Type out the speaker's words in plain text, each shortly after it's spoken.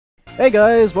Hey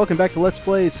guys, welcome back to Let's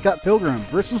Play Scott Pilgrim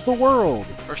versus the world.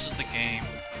 Versus the game.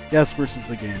 Yes, versus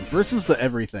the game. Versus the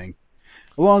everything.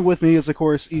 Along with me is, of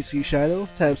course, ECShadow,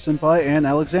 tabsempai, and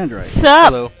Alexandrite.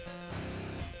 Sup? Hello.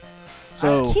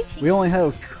 So, we only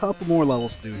have a couple more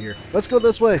levels to do here. Let's go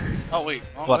this way. Oh wait.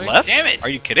 What, wait. left? Damn it! Are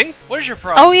you kidding? What is your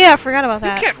problem? Oh yeah, I forgot about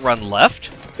that. You can't run left.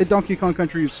 In Donkey Kong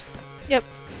Countries. Yep.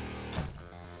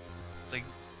 Like,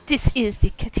 This is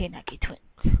the Katanagi twins.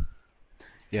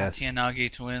 Yes.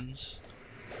 Tianagi twins.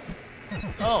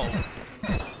 Oh.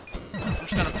 I'm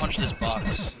just gonna punch this box.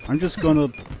 I'm just gonna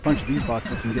punch these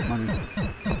boxes and get money.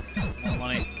 More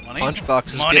money. Money? Punch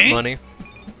boxes Money? get money.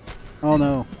 Oh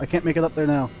no, I can't make it up there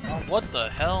now. Oh, what the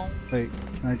hell? Wait,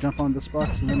 can I jump on this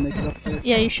box and then make it up there?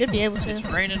 Yeah, you should be able to. It's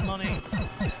raining money.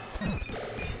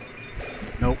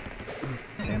 Nope.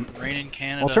 Damn it. Rain in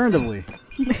Canada. Alternatively.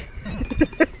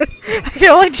 I can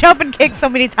only jump and kick so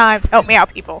many times. Help me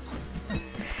out, people.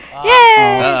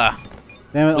 Ah. Yay!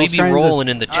 Damn it, I We was be trying rolling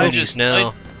in the I tubes just-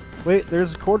 now. Wait,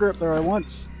 there's a quarter up there I want.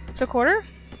 It's a quarter?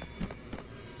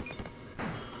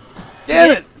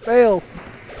 Damn it! Fail!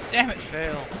 Damn it,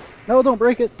 fail. No, don't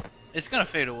break it. It's gonna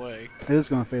fade away. It is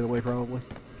gonna fade away probably.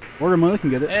 Or Ramona can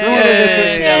get it.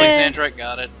 Hey, Alexandrite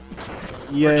got it.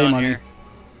 We're Yay, done money. here.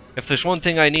 If there's one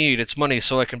thing I need, it's money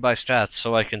so I can buy stats,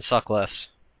 so I can suck less.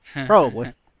 Probably.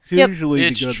 It's Yep. usually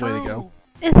It's the good true. way to go.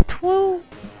 It's true.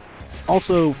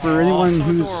 Also, for Aw, anyone so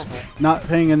who's adorable. not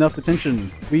paying enough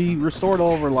attention, we restored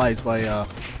all of our lives by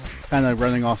kind of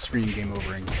running off screen game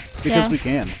overing. Because Yeah. we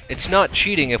can. It's not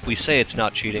cheating if we say it's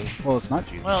not cheating. Well, it's not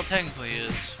cheating. Well, technically it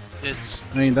is. It's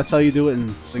I mean, that's how you do it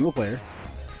in single player.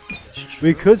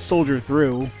 We could soldier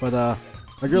through, but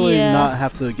I'd really Yeah. not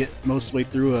have to get most of the way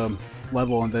through a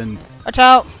level and then Watch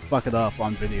out. fuck it up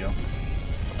on video.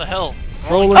 what the hell?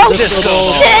 Rolling Oh, disco shit!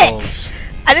 balls.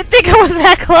 I didn't think I was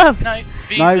that close. Night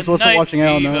Knives fever, wasn't night watching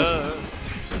out, no. fever.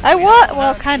 I was.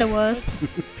 Well, kind of was.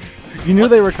 You knew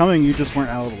What? they were coming, you just weren't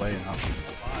out of the way enough.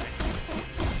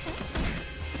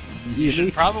 You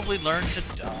should probably learn to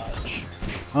dodge.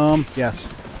 Yes.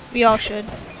 We all should.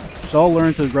 So I'll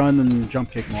learn to run and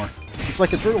jump kick more. It's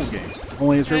like a turtle game,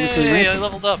 only it's really Hey, I ransom.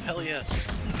 leveled up. Hell yes.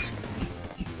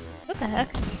 What the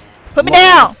heck? Put me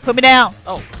down. Put me down.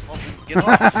 Oh, well, get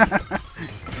off.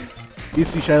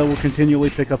 ECShadow will continually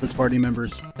pick up its party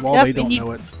members while Yep, they don't and you-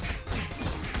 know it.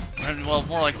 And, well,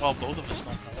 more like while both of us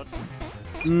don't know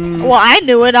it. Mm, Well, I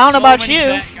knew it. I don't know So about many you.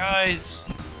 bad guys.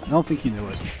 I don't think he knew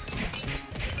it.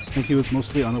 I think he was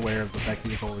mostly unaware of the fact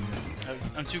he was holding it.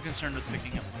 I'm too concerned with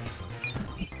picking up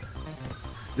money.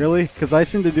 Really? Because I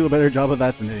seem to do a better job of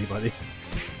that than anybody.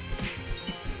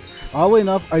 Oddly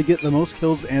enough, I get the most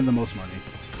kills and the most money.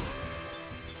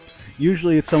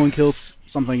 Usually if someone kills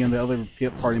something and the other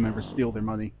party members steal their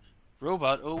money.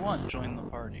 Robot 01 joined the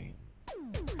party.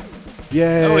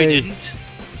 Yay! No, he didn't.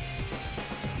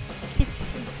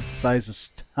 Size is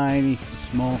tiny,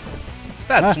 small.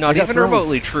 That's Ah, not I got even thrown.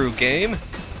 remotely true, game.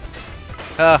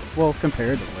 Well,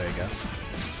 comparatively, I guess.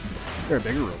 They're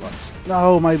bigger robots.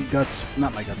 No, my guts,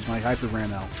 not my guts, my hyper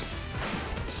ran out.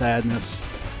 Sadness.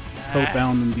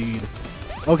 Profound indeed.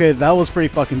 Okay, that was pretty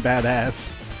fucking badass.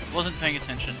 Wasn't paying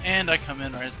attention, and I come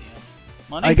in right at the end.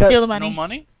 Money? I got- Steal the money. No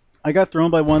money? I got thrown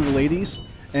by one of the ladies,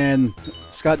 and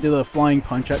Scott did a flying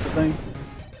punch at the thing.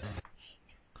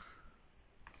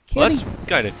 Well, Kitty. that's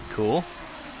kinda cool.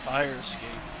 Fire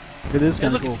escape. It is Hey,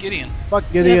 kinda look cool. at Gideon. Fuck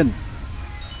Gideon!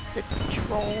 The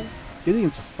troll.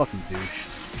 Gideon's a fucking douche.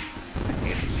 I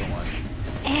hate him so much.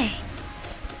 Eh.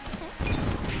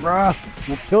 Bruh!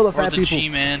 We'll kill the Or fat the people.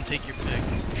 G-Man, take your pick.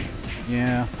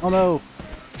 Yeah. Oh no!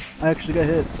 I actually got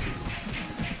hit.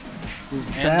 It was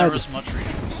And bad. there was much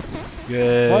rejoice.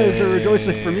 Yay. Why is there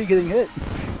rejoicing for me getting hit?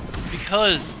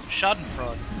 Because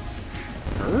Schadenfreude.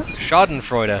 Her?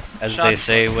 Schadenfreude, as they Schadenfreude.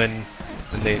 say when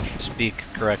they speak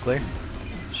correctly.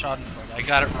 Schadenfreude. I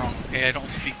got it wrong. Okay, I don't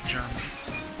speak German.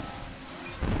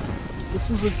 This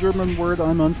is a German word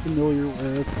I'm unfamiliar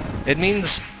with. It means,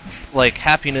 like,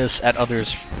 happiness at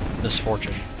others'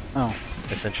 misfortune, Oh.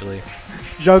 essentially.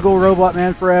 Juggle Robot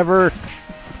Man forever!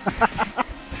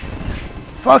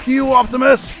 Fuck you,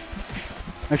 Optimus!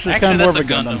 Actually, it's kind of more of a that's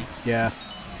a Gundam. Gundam. Yeah.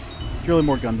 It's really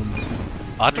more Gundam than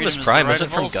Optimus Freedom is Prime the right isn't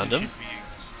of from all Gundam. sentient beings.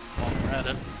 While we're at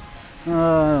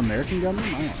it. American Gundam?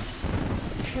 I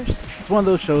don't know. It's one of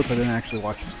those shows I didn't actually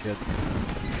watch as a kid.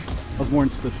 I was more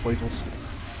into the Playtals.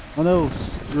 Oh no,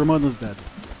 Ramona's dead.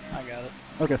 I got it.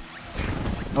 Okay.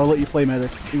 I'll let you play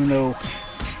medic, even though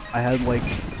I had like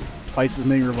twice as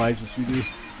many revives as you do.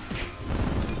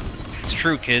 It's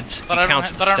true, kids. But He I don't,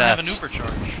 counts but I don't have stats. an Uber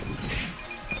charge.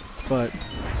 But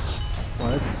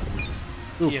what?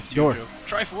 Ooh, EFT door. joke.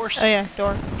 Triforce. Oh yeah,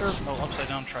 door. Oh, upside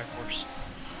down Triforce.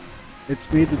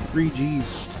 It's made with 3 Gs.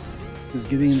 Is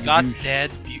getting Scott's introduced.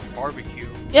 dad's beef barbecue.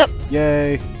 Yep.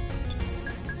 Yay.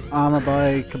 I'ma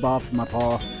buy kebab for my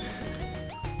paw.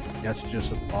 That's just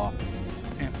a paw.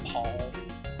 And Paul.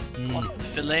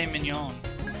 Filet mignon.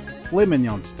 Filet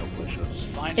mignon's delicious.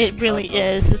 Finest It really cut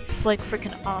of- is. It's like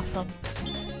freaking awesome.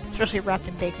 Especially wrapped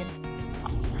in bacon.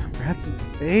 Wrapped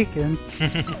in bacon.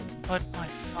 But my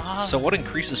father. So what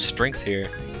increases strength here?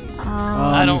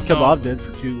 I don't know. Kebab did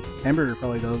for 2. Hamburger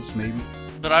probably does, maybe.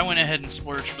 But I went ahead and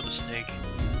splurged for the steak.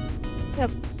 Yep.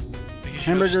 Because you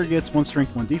Hamburger gets 1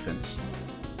 strength, 1 defense.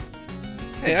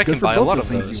 Hey, I Good can for buy a both lot those of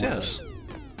things those, you want. yes.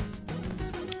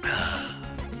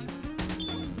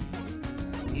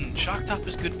 Shock Top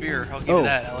is good beer. I'll give Oh. you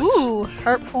that, Alex. Ooh,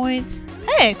 heart points.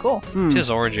 Hey, cool. Hmm. It is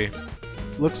orangey.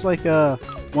 Looks like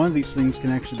one of these things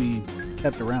can actually be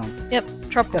kept around. Yep,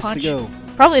 tropical Has to punch. go.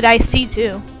 Probably the iced tea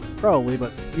too. Probably,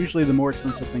 but usually the more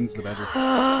expensive things, the better.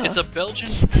 It's a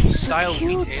Belgian style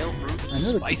cute. wheat ale brewed I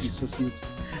know with the spice. cookie's so cute.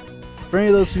 For any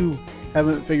of those who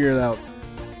haven't figured it out,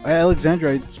 at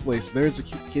Alexandrite's place, there's a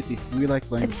cute kitty. We like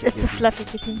playing It's with the a kitty. fluffy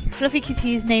kitty. Fluffy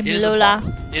kitty is named It is a Lola.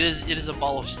 It is a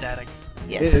ball of static.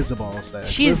 Yes. It is a ball of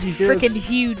static. She's So if you hear us freaking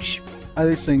huge.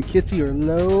 either saying kitty or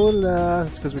Lola,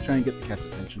 it's because we're trying to get the cat's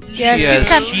attention. Yeah, She she's has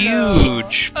kind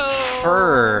huge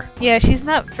fur. Yeah, she's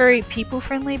not very people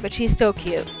friendly, but she's still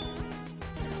cute.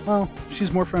 Well,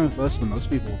 she's more friendly with us than most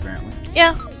people, apparently.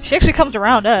 Yeah, she actually comes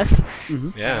around us.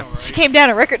 Yeah. Alright. She came down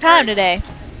in record time today.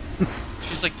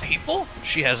 She's like, people?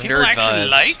 She has People nerd actually vibes.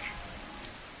 like?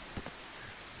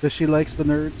 Does she likes the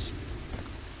nerds?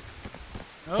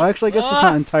 Oh, Well, actually, I guess it's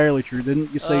not entirely true.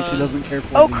 Didn't you say she doesn't care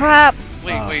for Oh the... crap!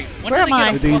 Wait, when Where did am they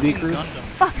I? get The a D&D fucking crew? Gundam?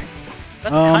 Fuck!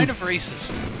 That's Um, kind of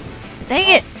racist. Dang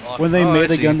it! Fuck. When they Oh,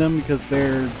 made I a see. Gundam because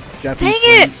they're Japanese Dang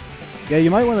it! friends. Yeah, you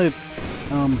might want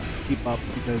to keep up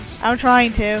because I'm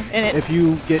trying to, and it. if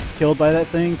you get killed by that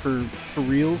thing for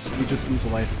reals, you just lose a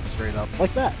life straight up.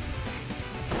 Like that.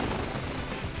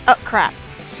 Oh crap!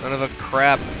 Son of a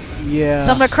crap. Yeah.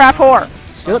 Some of a crap whore.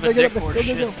 Get up Son there, of a get up dick there. Go, or go,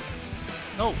 go. shit.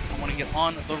 No, I want to get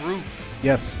on the roof.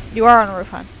 Yes. You are on the roof,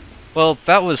 hon. Well,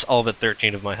 that was all but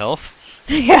 13 of my health.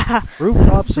 Yeah.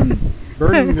 Rooftops and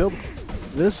burning buildings.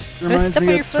 This reminds step me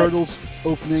on of your foot. Turtles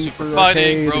opening for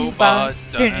Fighting arcade. robot.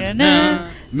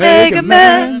 Da-na-na. Mega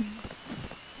Man.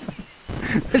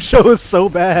 The show is so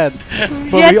bad, but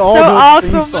Yes, we all so know the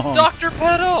theme awesome. song. Dr.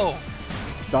 Pedo!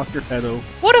 Dr. Pedo.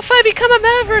 What if I become a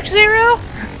Maverick, Zero?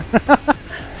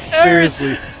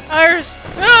 Seriously. Iris!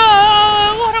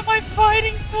 Ah, what am I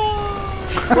fighting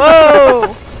for?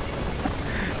 Whoa!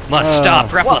 Must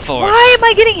stop, Repel Force. Why am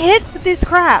I getting hit with this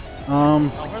crap? Oh,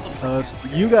 where the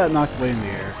fuck You got knocked away in the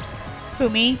air. Who,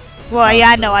 me? Well, yeah,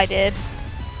 I know I did.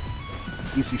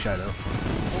 ECShadow.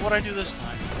 What would I do this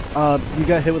time? You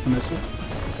got hit with a missile.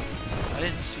 I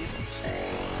didn't see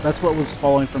this. That's what was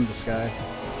falling from the sky.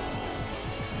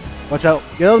 Watch out.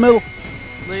 Get out of the middle.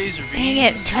 Laser Dang beam.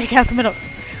 it! Try to get out the middle.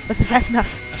 Wasn't fast enough.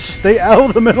 Stay out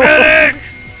of the middle.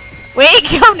 We ain't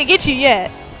come to get you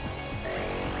yet.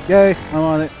 Yay, I'm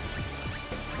on it.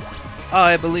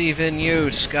 I believe in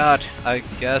you, Scott, I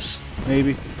guess.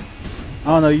 Maybe. I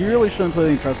don't know, you really shouldn't put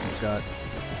any trust in Scott.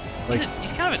 Like,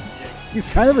 He's kind of a dick. he's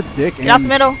kind of a dick Get out the and...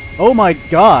 middle. Oh my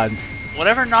god.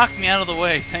 Whatever knocked me out of the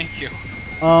way, thank you.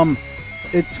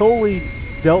 It totally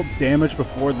dealt damage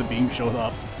before the beam showed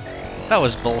up. That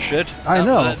was bullshit. I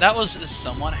know. That was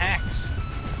someone hacks.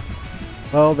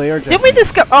 Well, they are Didn't we Japanese.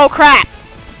 discover? Oh crap!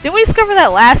 Didn't we discover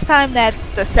that last time that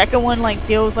the second one like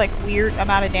deals like weird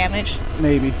amount of damage?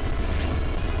 Maybe.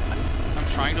 I'm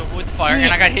trying to avoid the fire,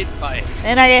 and I got hit by it.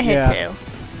 And I get hit Yeah. too.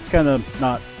 It's kind of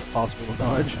not possible to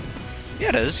dodge. Yeah,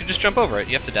 it is. You just jump over it.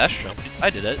 You have to dash jump. I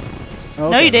did it. No,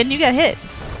 Okay. you didn't. You got hit.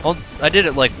 Well, I did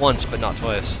it like once, but not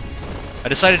twice. I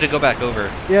decided to go back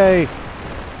over. Yay.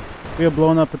 We have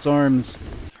blown up its arms.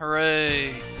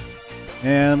 Hooray!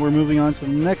 And we're moving on to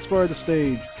the next part of the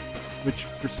stage, which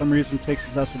for some reason takes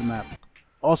us out to the map.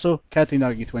 Also,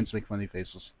 Katinagi twins make funny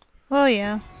faces. Oh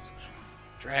yeah.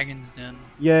 Dragon's Den.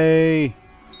 Yay!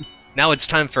 Now it's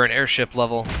time for an airship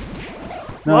level.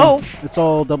 No, Whoa. it's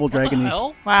all double What the dragony.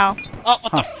 hell? Wow. Oh,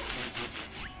 what Huh. the?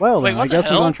 Well, Wait, then, what I the guess we're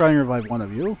hell? gonna try and revive one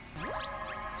of you.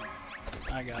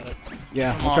 I got it.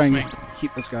 Yeah, Come we'll off try and me.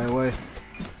 keep this guy away.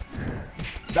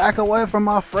 Back away from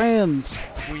my friends!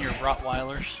 When you're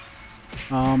Rottweilers.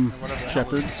 Or whatever the hell it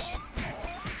Shepherds. is.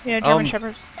 Yeah, German Um,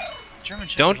 Shepherds. German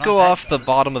Shepherds Don't aren't go that off the good.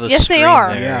 bottom of the Yes, they screen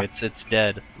are. there. Yeah. It's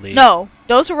dead. Lee. No,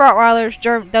 those were Rottweilers.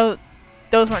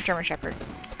 Those weren't German Shepherds.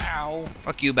 Ow.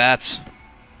 Fuck you, bats.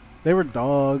 They were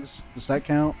dogs. Does that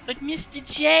count? But Mr.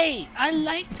 J, I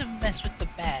like to mess with the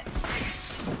bats.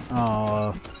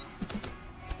 Aw.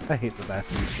 I hate the bats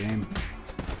in this game.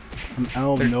 from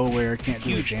out of nowhere. Can't do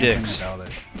a huge damn thing dicks. about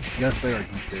it. Yes, they are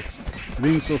huge dicks. They're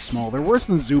being so small. They're worse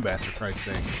than Zubats, for Christ's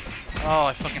sake. Oh,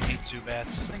 I fucking hate Zubats.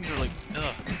 These things are like,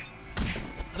 ugh.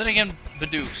 Then again,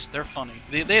 Badooks, they're funny.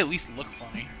 They at least look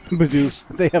funny. Badooks,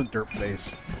 they have derp face.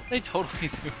 They totally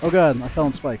do. Oh god, I fell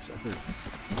in spikes. I heard.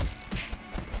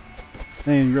 I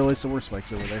didn't realize there were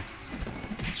spikes over there.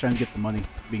 Just trying to get the money,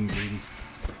 being greedy.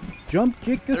 Jump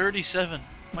kick it. 37.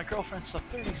 My girlfriend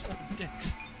sucked 37 dicks.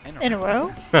 In a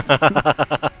row?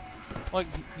 Well,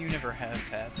 you never have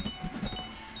had.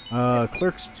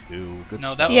 Clerks 2. Good No,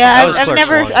 stuff. that Yeah, was I've Clerks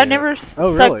never, one, I've yeah. never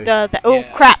Oh, sucked, really? oh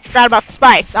Yeah. crap, forgot about the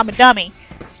spikes. I'm a dummy.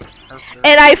 Herp.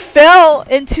 And I fell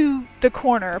into the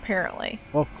corner, apparently.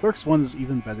 Well, Clerks 1 is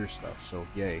even better stuff, so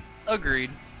yay.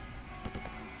 Agreed.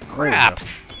 There we Crap. go.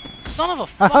 Son of a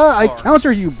fuck. Haha, I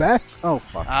counter you back! Oh,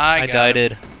 fuck. I I got died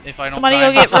it. it. If I don't Somebody die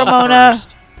go get myself Ramona.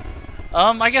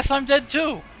 first. I guess I'm dead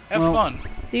too. Have Well, fun.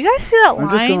 Do you guys see that I'm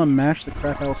just gonna line? mash the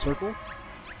crap out of circle.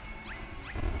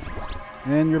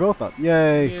 And you're both up.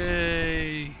 Yay!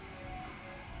 Yay.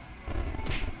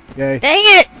 Yay. Dang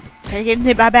it! They're getting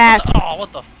hit by bats. Oh,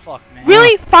 what the fuck, man?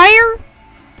 Really? Fire?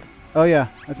 Oh yeah,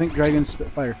 I think dragons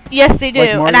spit fire. Yes, they do. Like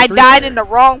Mario And I 3? died in the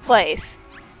wrong place.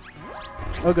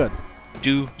 Oh good.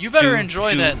 Do. You better do,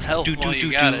 enjoy do, that health do, while do, you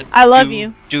do, got do, it. I love do,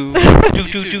 you. Do. You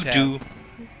Do. too, Do. Tab. Do.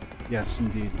 Yes,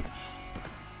 indeed.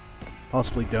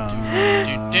 Possibly done.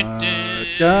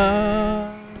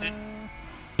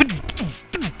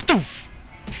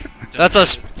 That's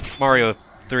us, Mario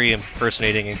 3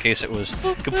 impersonating, in case it was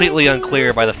completely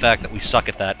unclear by the fact that we suck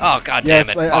at that. Oh, god Yes, damn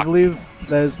it. I Fuck. believe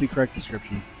that is the correct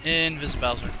description.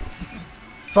 Invisibowser.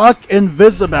 Fuck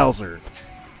Invisibowser.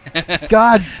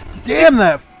 God damn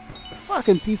that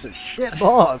fucking piece of shit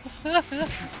boss.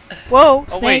 Whoa,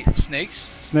 Oh wait, snake. snakes?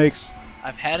 Snakes.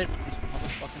 I've had it with these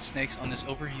motherfucking snakes on this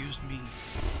overused meme.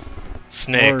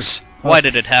 Snakes. Or- Why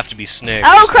did it have to be snakes?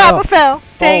 Oh crap, Oh. I fell.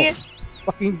 Dang it.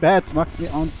 Fucking bats knocked me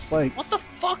on spike. What the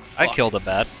fuck? I fuck? killed a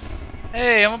bat.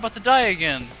 Hey, I'm about to die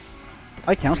again.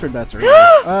 I countered bats earlier.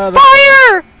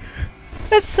 Fire!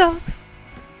 That sucks.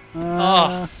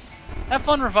 Uh, Have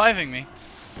fun reviving me.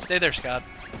 Stay there, Scott.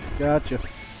 Gotcha.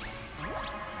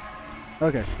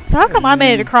 Okay. So how come I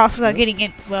made it across without getting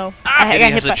in? Well, I got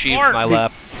Getting hit has by. achieved Fart. my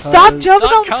lap. Stop jumping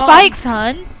on .com. spikes,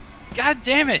 hun. God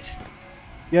damn it.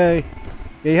 Yay.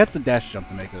 Yeah, you have to dash jump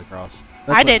to make it across.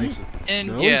 That's I what didn't. makes it-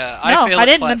 And Really? yeah, No, failed I at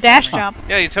didn't platforming. dash jump.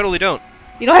 Yeah, you totally don't.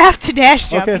 You don't have to dash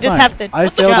jump. Okay, you just fine. have to. I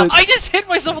What the failed fuck? it. I just hit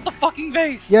myself with the fucking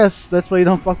vase. Yes, that's why you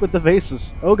don't fuck with the vases.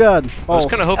 Oh god. I Balls. was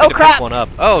kind of hoping Oh, to crap. pick one up.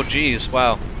 Oh, jeez,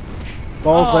 wow.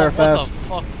 Balls Oh, there what fast. the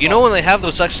fuck? You know when they have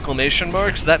those exclamation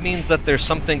marks, that means that there's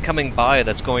something coming by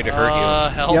that's going to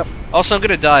hurt Help. Yep. you. Also, I'm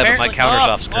gonna die, but my Apparently-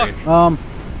 counter's oh, off screen.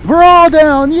 We're all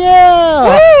down, yeah!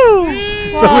 Woo!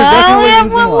 we're Aw, I definitely only have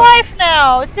losing one life. life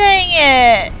now. Dang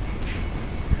it.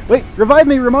 Wait, revive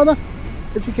me, Ramona,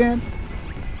 if you can.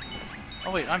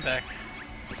 Oh wait, I'm back.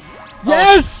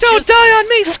 Yes! Don't die on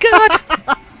me,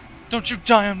 Scott! Don't you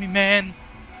die on me, man.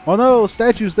 Oh no,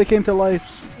 statues, they came to life.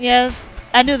 Yes,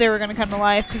 I knew they were gonna come to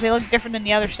life because they look different than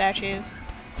the other statues.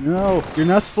 No, you're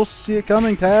not supposed to see it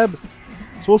coming, Tab.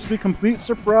 It's supposed to be a complete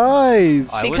surprise.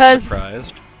 I Because- was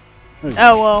surprised. There you go.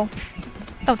 Oh well.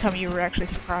 Don't tell me you were actually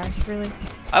surprised, really.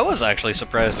 I was actually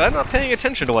surprised. I'm not paying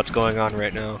attention to what's going on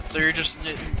right now. So you're just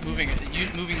moving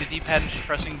the D-pad and just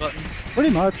pressing buttons. Pretty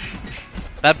much.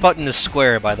 That button is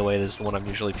square, by the way. This is the one I'm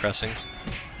usually pressing.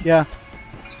 Yeah.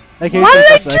 I can't Why think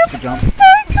did that's the I extra jump.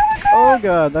 Oh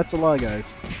god, that's a lot, guys.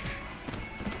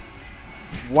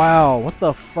 Wow, what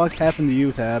the fuck happened to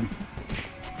you, Tab?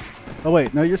 Oh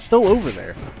wait, no, you're still over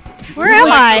there. Where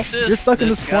am I? You're stuck in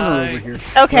this corner over here.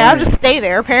 Okay, I'll Right. just stay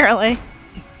there, apparently.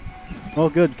 Well,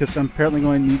 good, because I'm apparently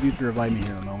going to need you to revive me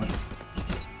here in a moment.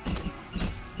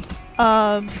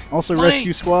 Also, Money!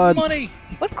 rescue squad. Money!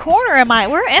 What corner am I?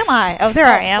 Where am I? Oh, there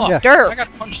I am. fuck. Yeah. I Dirt.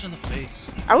 got punched in the face.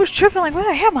 I was tripping like, where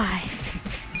am I?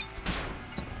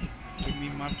 Give me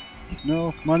my...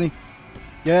 No, money.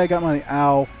 Yeah, I got money.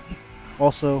 Ow.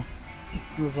 Also,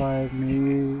 revive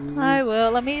me. I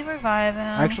will. Let me revive him.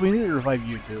 Actually, we need to revive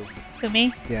you too. To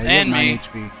me? Yeah, you And have 9 me.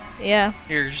 HP. Yeah.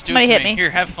 Here, just do Somebody it to hit me. me. Here,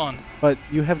 have fun. But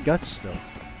you have guts still.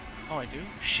 Oh, I do?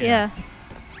 Yeah.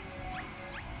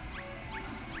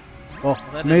 Well,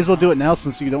 that may as well didn't do it now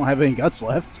since you don't have any guts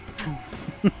left.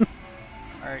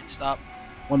 Alright, stop.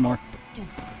 One more.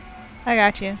 I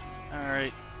got you.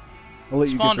 Alright. I'll let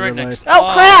you Spawned get right the next. revive.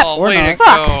 Oh, crap! Oh, Or way not. to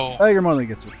Fuck. go. Oh, your money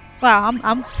gets it. Wow,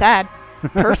 I'm sad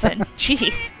person.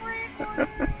 Jeez.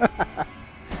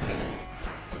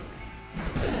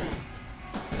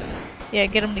 Yeah,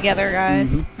 get them together, guys.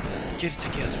 Mhm. Get it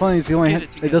together. It's funny, it's the only Get hit,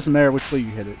 it it together. doesn't matter which way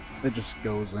you hit it. It just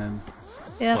goes in.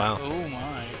 Yeah. Wow. Oh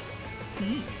my.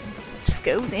 just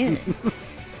goes in.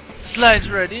 Slides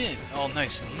right in. All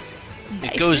nice and easy.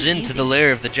 Nice It goes and into easy. the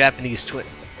lair of the Japanese twin.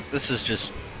 This is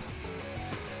just...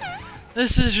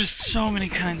 This is just so many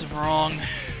kinds of wrong.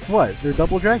 What? They're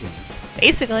double dragons.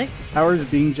 Basically. Powers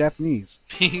of being Japanese.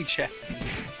 Being Japanese.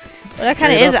 Well, that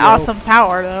kind of Straight is an up, yo. awesome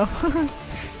power, though.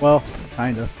 Well,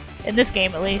 kinda. In this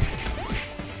game, at least.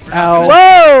 We're Ow. not gonna-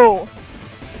 Whoa!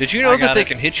 Did you know I that got they it.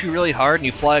 can hit you really hard and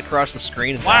you fly across the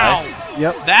screen and Wow. die?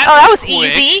 Yep. That was quick.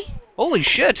 easy. Holy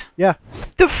shit! Yeah.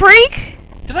 The freak?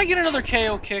 Did I get another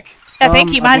KO kick? I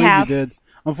think you might believe have. You did.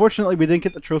 Unfortunately, we didn't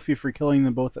get the trophy for killing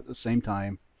them both at the same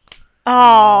time.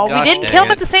 Oh, we Gosh didn't dang kill him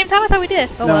it. at the same time? I thought we did.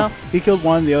 Oh no, well. he killed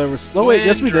one, the other was... Oh wait,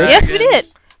 yes we Twin did. Yes, we did.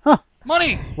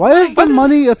 Money! Why is the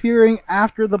money appearing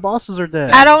after the bosses are dead?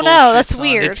 I don't know. Bullshit, That's son.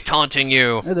 weird. It's taunting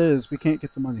you. It is. We can't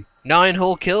get the money. 9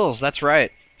 whole kills, that's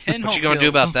right. 10 What whole you gonna do kills.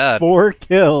 about that? 4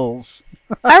 kills.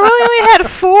 I really only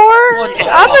had 4. What the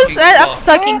fucking I'm fuck?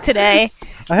 sucking today.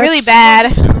 I had, Really bad.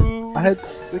 I had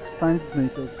 6 times as many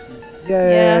kills.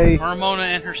 Yay! Ramona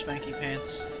and her spanky pants.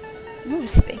 Ooh,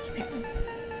 spanky pants.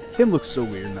 Kim looks so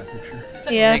weird in that picture.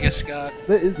 Yeah. Mega Scott.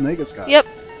 That is Mega Scott. Yep.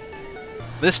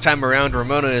 This time around,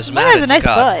 Ramona is Ramona mad has a at nice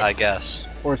Scott, butt. I guess.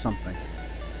 Or something.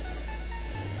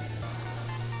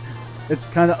 It's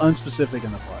kind of unspecific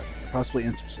in the plot. Possibly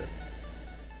inspecific.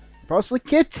 Possibly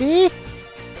Kitty!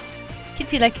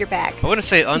 Kitty like your back. I want to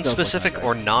say does look unspecific like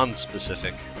or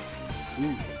non-specific.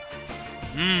 Ooh.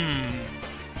 Mmm.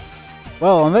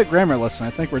 Well, on that grammar lesson, I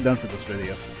think we're done for this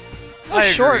video.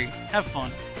 I short. agree. Have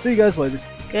fun. See you guys later.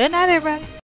 Good night, everybody.